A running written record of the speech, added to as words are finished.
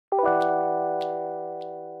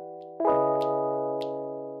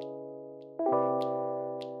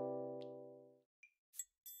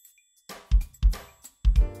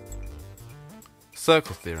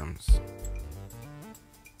Circle theorems.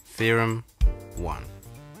 Theorem 1.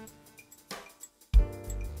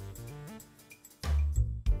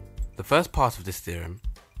 The first part of this theorem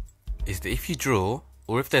is that if you draw,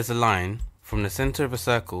 or if there's a line from the center of a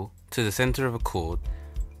circle to the center of a chord,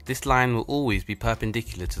 this line will always be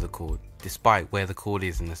perpendicular to the chord, despite where the chord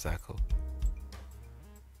is in the circle.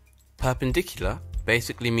 Perpendicular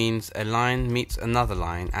basically means a line meets another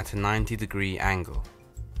line at a 90-degree angle.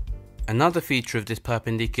 Another feature of this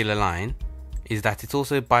perpendicular line is that it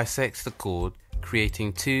also bisects the chord,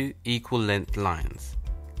 creating two equal length lines,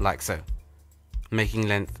 like so, making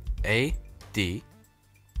length AD the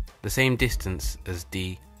same distance as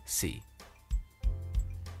DC.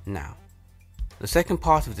 Now, the second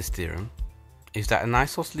part of this theorem is that an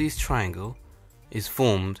isosceles triangle is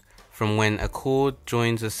formed from when a chord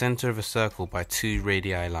joins the center of a circle by two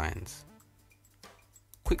radii lines.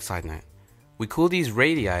 Quick side note, we call these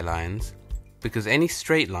radii lines because any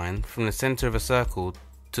straight line from the center of a circle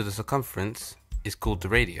to the circumference is called the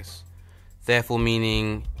radius, therefore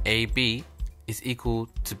meaning AB is equal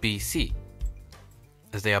to BC,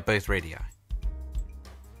 as they are both radii.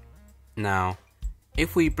 Now,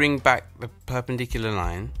 if we bring back the perpendicular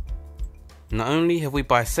line, not only have we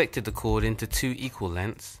bisected the chord into two equal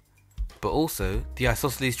lengths, but also the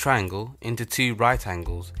isosceles triangle into two right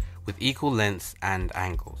angles with equal lengths and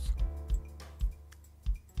angles.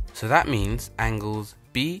 So that means angles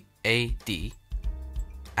BAD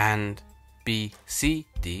and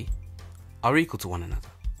BCD are equal to one another.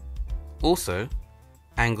 Also,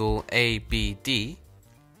 angle ABD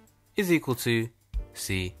is equal to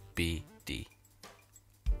CBD.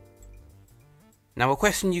 Now, a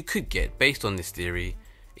question you could get based on this theory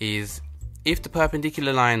is, if the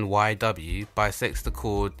perpendicular line YW bisects the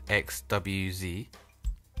chord XWZ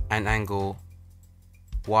and angle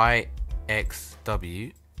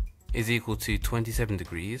YXW is equal to 27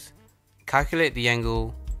 degrees, calculate the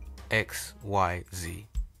angle XYZ.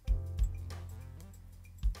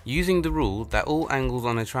 Using the rule that all angles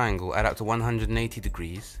on a triangle add up to 180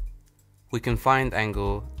 degrees, we can find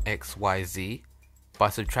angle XYZ by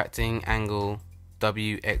subtracting angle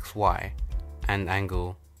WXY and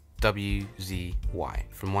angle WZY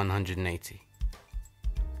from 180.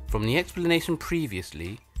 From the explanation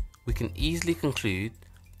previously, we can easily conclude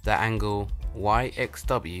that angle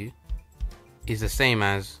YXW is the same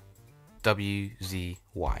as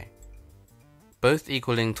WZY, both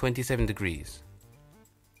equaling 27 degrees.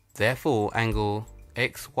 Therefore, angle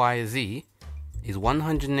XYZ is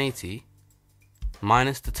 180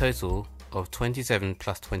 minus the total of 27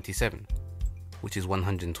 plus 27, which is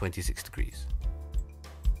 126 degrees.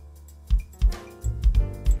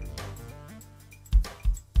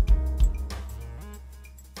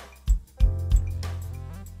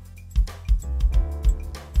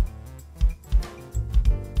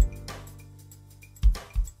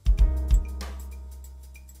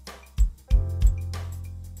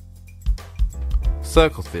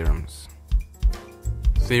 Circle theorems.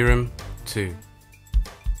 Theorem 2.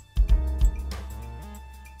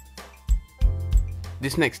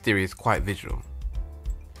 This next theory is quite visual.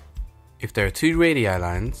 If there are two radii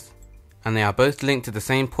lines, and they are both linked to the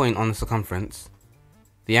same point on the circumference,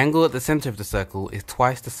 the angle at the center of the circle is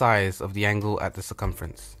twice the size of the angle at the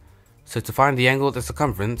circumference. So to find the angle at the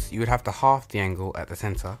circumference, you would have to halve the angle at the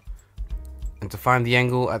center, and to find the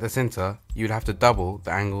angle at the center, you would have to double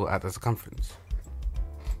the angle at the circumference.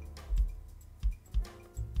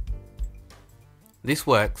 This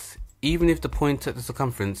works even if the point at the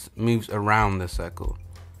circumference moves around the circle,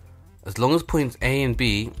 as long as points A and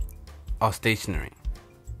B are stationary.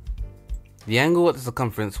 The angle at the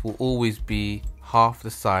circumference will always be half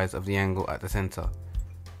the size of the angle at the center,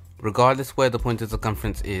 regardless where the point of the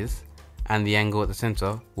circumference is, and the angle at the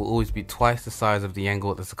center will always be twice the size of the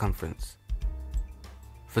angle at the circumference.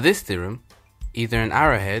 For this theorem, either an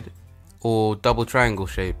arrowhead or double triangle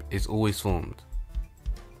shape is always formed.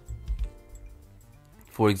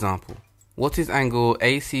 For example, what is angle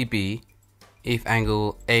ACB if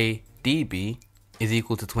angle ADB is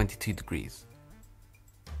equal to 22 degrees?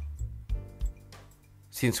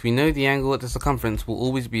 Since we know the angle at the circumference will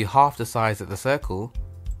always be half the size of the circle,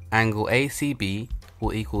 angle ACB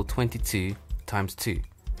will equal 22 times 2,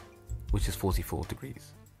 which is 44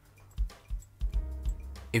 degrees.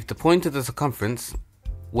 If the point of the circumference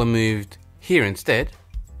were moved here instead,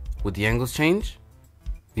 would the angles change?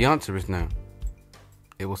 The answer is no.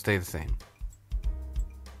 It will stay the same.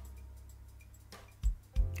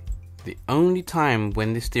 The only time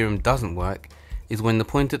when this theorem doesn't work is when the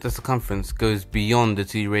point at the circumference goes beyond the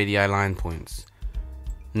two radii line points,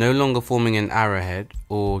 no longer forming an arrowhead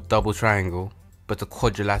or double triangle, but a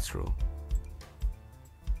quadrilateral.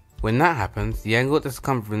 When that happens, the angle at the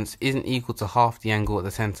circumference isn't equal to half the angle at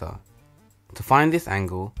the centre. To find this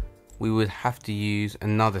angle, we would have to use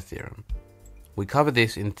another theorem. We cover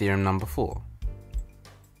this in theorem number 4.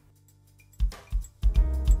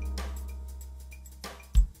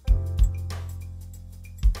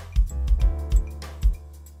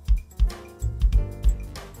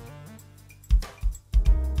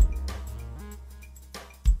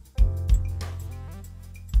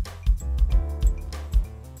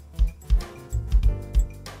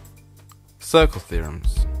 Circle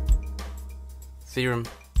theorems. Theorem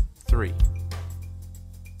 3.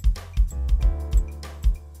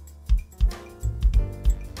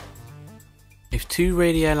 If two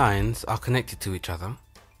radii lines are connected to each other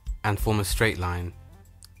and form a straight line,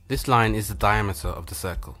 this line is the diameter of the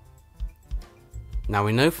circle. Now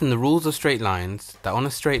we know from the rules of straight lines that on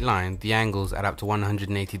a straight line the angles add up to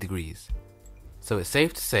 180 degrees. So it's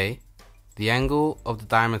safe to say the angle of the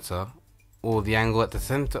diameter, or the angle at the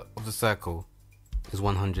center of the circle, is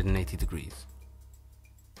 180 degrees.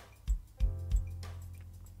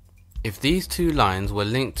 If these two lines were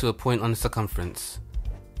linked to a point on the circumference,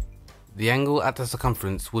 the angle at the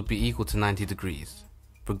circumference would be equal to 90 degrees,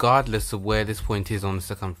 regardless of where this point is on the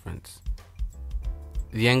circumference.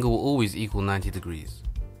 The angle will always equal 90 degrees.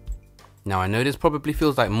 Now I know this probably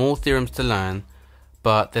feels like more theorems to learn,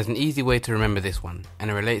 but there's an easy way to remember this one, and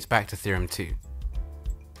it relates back to theorem 2.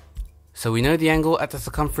 So we know the angle at the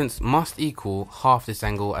circumference must equal half this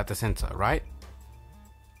angle at the center, right?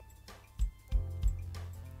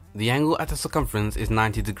 The angle at the circumference is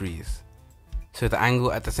 90 degrees, so the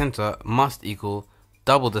angle at the center must equal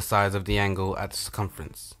double the size of the angle at the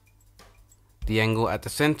circumference. The angle at the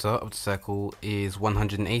center of the circle is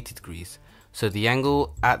 180 degrees, so the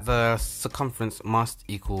angle at the circumference must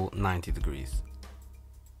equal 90 degrees.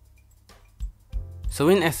 So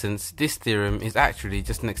in essence, this theorem is actually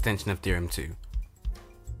just an extension of theorem 2.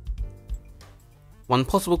 One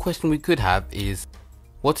possible question we could have is,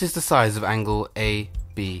 what is the size of angle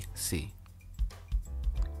ABC?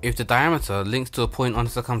 If the diameter links to a point on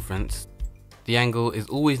the circumference, the angle is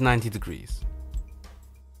always 90 degrees.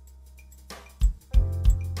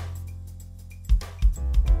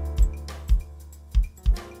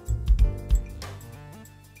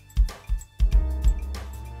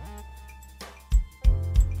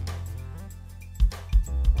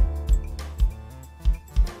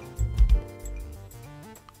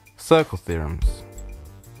 Circle theorems.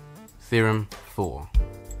 Theorem 4.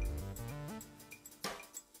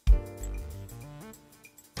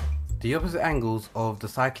 The opposite angles of the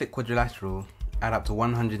cyclic quadrilateral add up to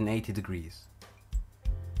 180 degrees.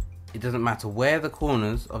 It doesn't matter where the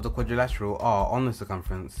corners of the quadrilateral are on the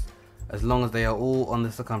circumference, as long as they are all on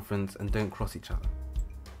the circumference and don't cross each other.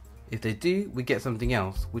 If they do, we get something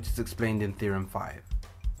else, which is explained in theorem 5.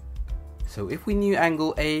 So if we knew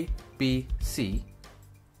angle ABC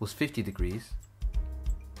was 50 degrees,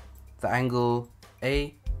 the angle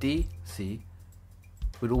ADC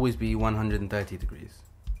would always be 130 degrees.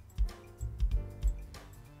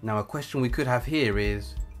 Now a question we could have here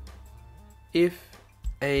is, if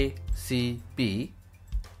ACB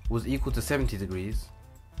was equal to 70 degrees,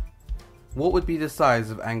 what would be the size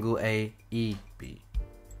of angle AEB?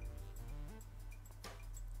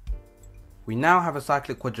 We now have a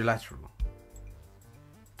cyclic quadrilateral.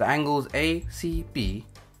 The angles ACB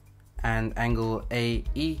and angle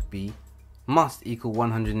AEB must equal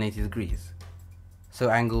 180 degrees. So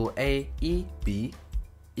angle AEB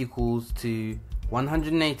equals to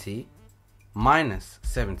 180 minus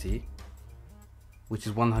 70, which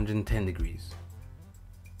is 110 degrees.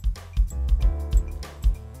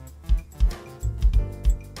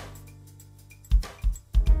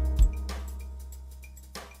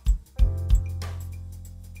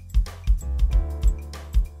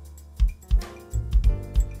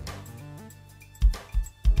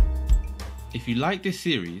 If you like this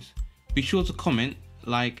series, be sure to comment,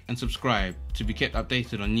 like and subscribe to be kept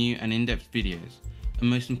updated on new and in-depth videos, and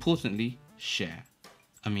most importantly, share.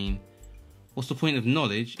 I mean, what's the point of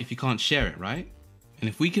knowledge if you can't share it, right? And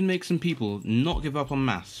if we can make some people not give up on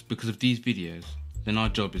maths because of these videos, then our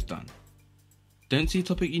job is done. Don't see a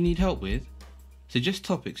topic you need help with? Suggest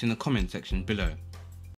topics in the comment section below.